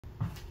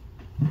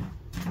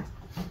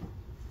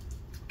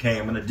Okay,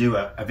 I'm going to do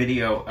a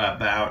video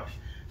about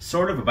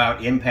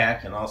about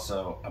impact and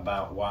also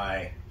about why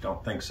I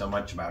don't think so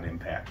much about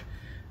impact.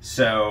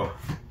 So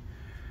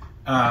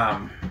I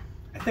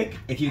think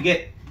if you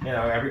get,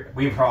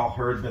 we've all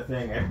heard the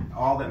thing,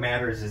 all that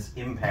matters is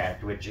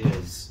impact, which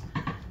is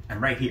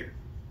I'm right here.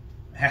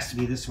 It has to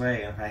be this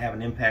way, and if I have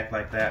an impact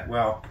like that,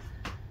 well,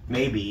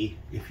 maybe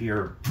if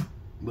you're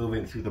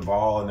moving through the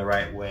ball in the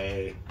right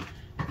way,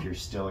 if you're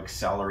still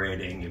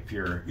accelerating, if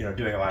you're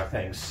doing a lot of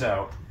things.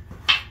 So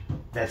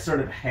that's sort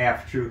of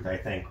half truth, I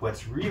think.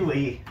 What's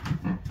really,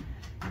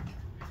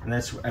 and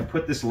that's, I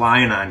put this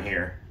line on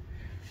here,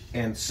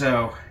 and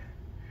so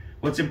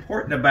what's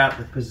important about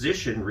the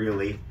position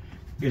really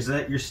is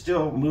that you're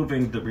still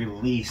moving the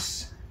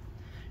release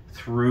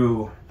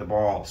through the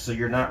ball. So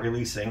you're not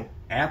releasing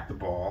at the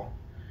ball,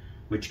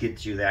 which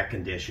gets you that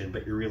condition,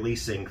 but you're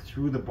releasing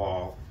through the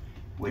ball,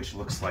 which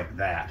looks like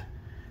that.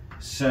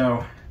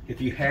 So if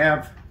you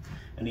have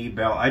an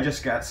E-bell, I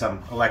just got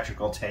some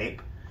electrical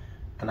tape,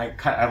 and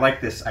I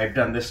like this. I've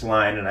done this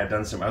line and I've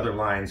done some other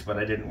lines, but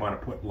I didn't want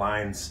to put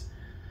lines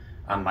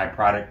on my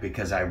product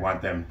because I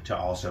want them to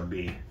also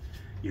be,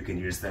 you can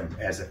use them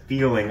as a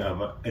feeling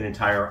of an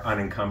entire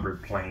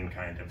unencumbered plane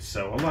kind of.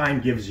 So a line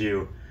gives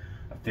you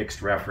a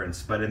fixed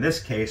reference, but in this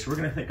case we're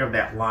going to think of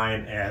that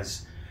line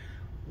as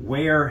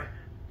where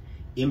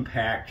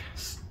impact,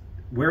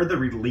 where the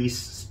release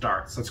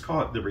starts. Let's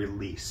call it the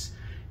release,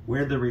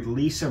 where the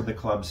release of the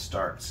club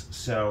starts.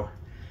 So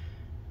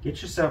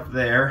get yourself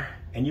there,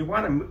 and you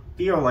want to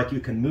feel like you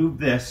can move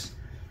this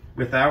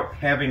without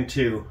having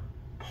to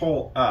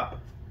pull up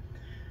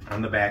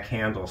on the back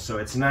handle. So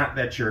it's not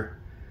that you're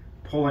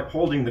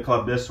holding the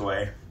club this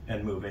way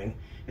and moving.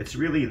 It's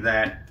really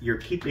that you're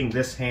keeping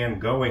this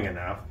hand going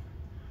enough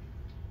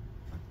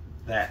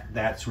that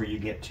that's where you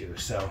get to.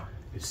 So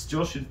it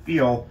still should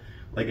feel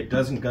like it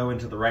doesn't go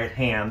into the right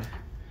hand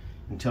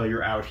until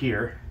you're out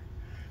here.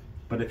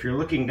 But if you're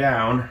looking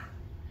down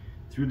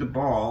through the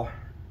ball,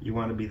 you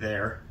want to be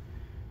there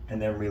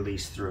and then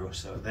release through.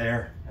 So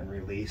there and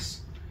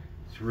release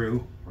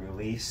through,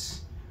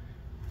 release.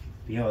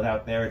 Feel it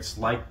out there. It's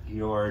like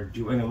you're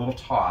doing a little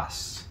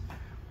toss.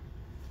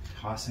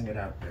 Tossing it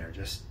out there,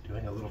 just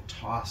doing a little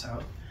toss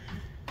out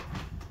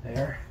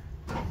there.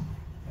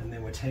 And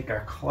then we take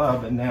our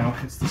club, and now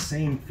it's the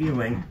same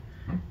feeling.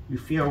 You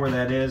feel where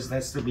that is,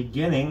 that's the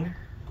beginning,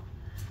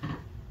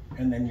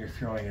 and then you're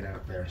throwing it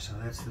out there. So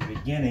that's the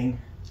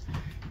beginning,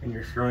 and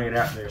you're throwing it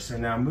out there. So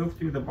now move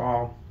through the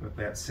ball with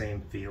that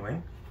same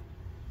feeling.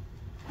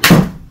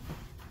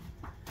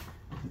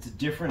 It's a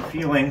different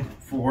feeling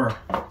for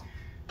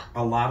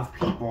a lot of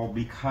people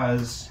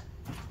because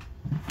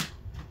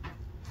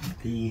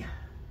I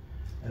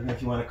don't know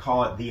if you want to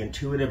call it the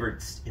intuitive or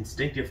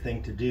instinctive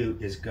thing to do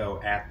is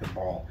go at the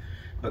ball.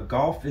 But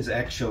golf is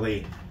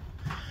actually,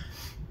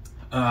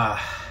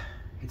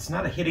 it's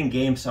not a hitting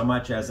game so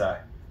much as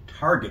a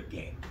target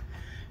game.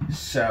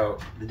 So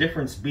the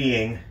difference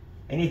being,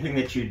 anything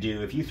that you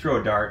do, if you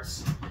throw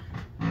darts,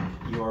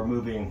 you're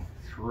moving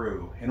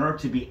through. In order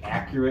to be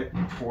accurate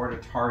toward a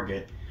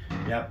target,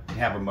 you have to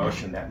have a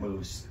motion that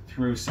moves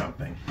through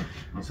something.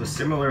 So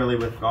similarly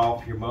with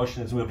golf, your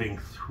motion is moving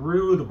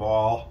through the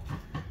ball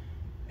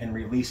and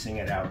releasing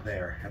it out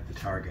there at the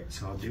target.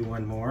 So I'll do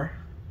one more.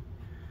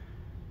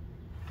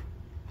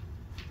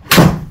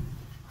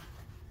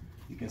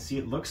 You can see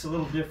it looks a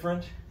little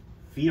different,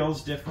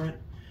 feels different.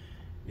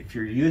 If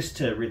you're used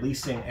to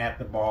releasing at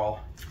the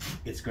ball,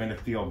 it's going to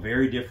feel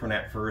very different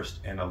at first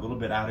and a little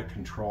bit out of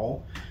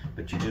control,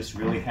 but you just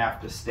really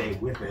have to stay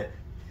with it.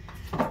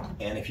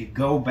 And if you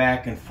go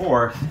back and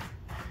forth,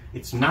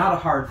 it's not a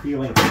hard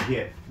feeling to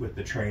get with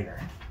the trainer.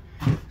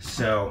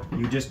 So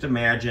you just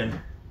imagine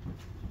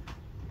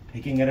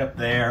picking it up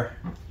there,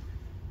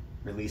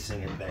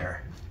 releasing it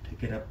there.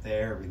 Pick it up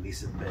there,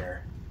 release it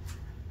there.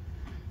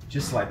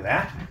 Just like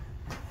that.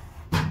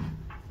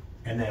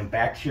 And then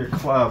back to your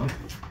club.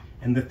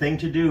 And the thing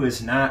to do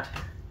is not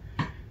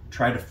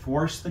try to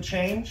force the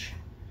change,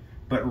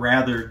 but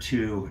rather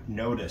to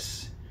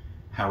notice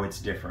how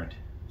it's different.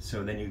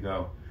 So then you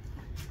go,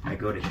 I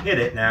go to hit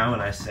it now,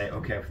 and I say,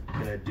 okay,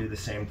 I'm going to do the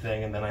same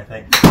thing, and then I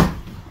think, oh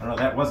no,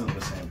 that wasn't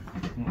the same.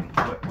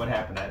 What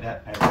happened?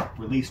 I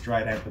released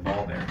right at the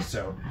ball there.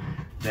 So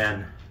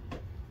then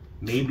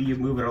maybe you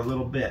move it a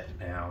little bit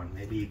now, and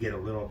maybe you get a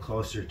little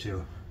closer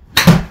to,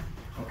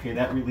 okay,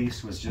 that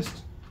release was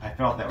just, I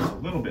felt that was a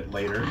little bit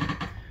later,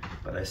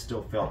 but I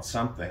still felt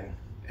something.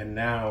 And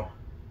now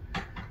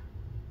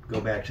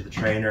go back to the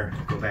trainer,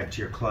 go back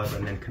to your club,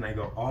 and then can I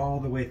go all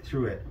the way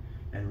through it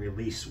and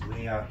release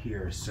way out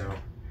here? So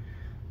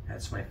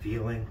that's my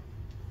feeling.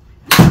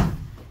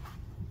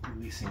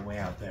 Releasing way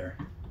out there.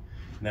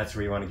 And that's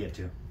where you want to get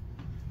to.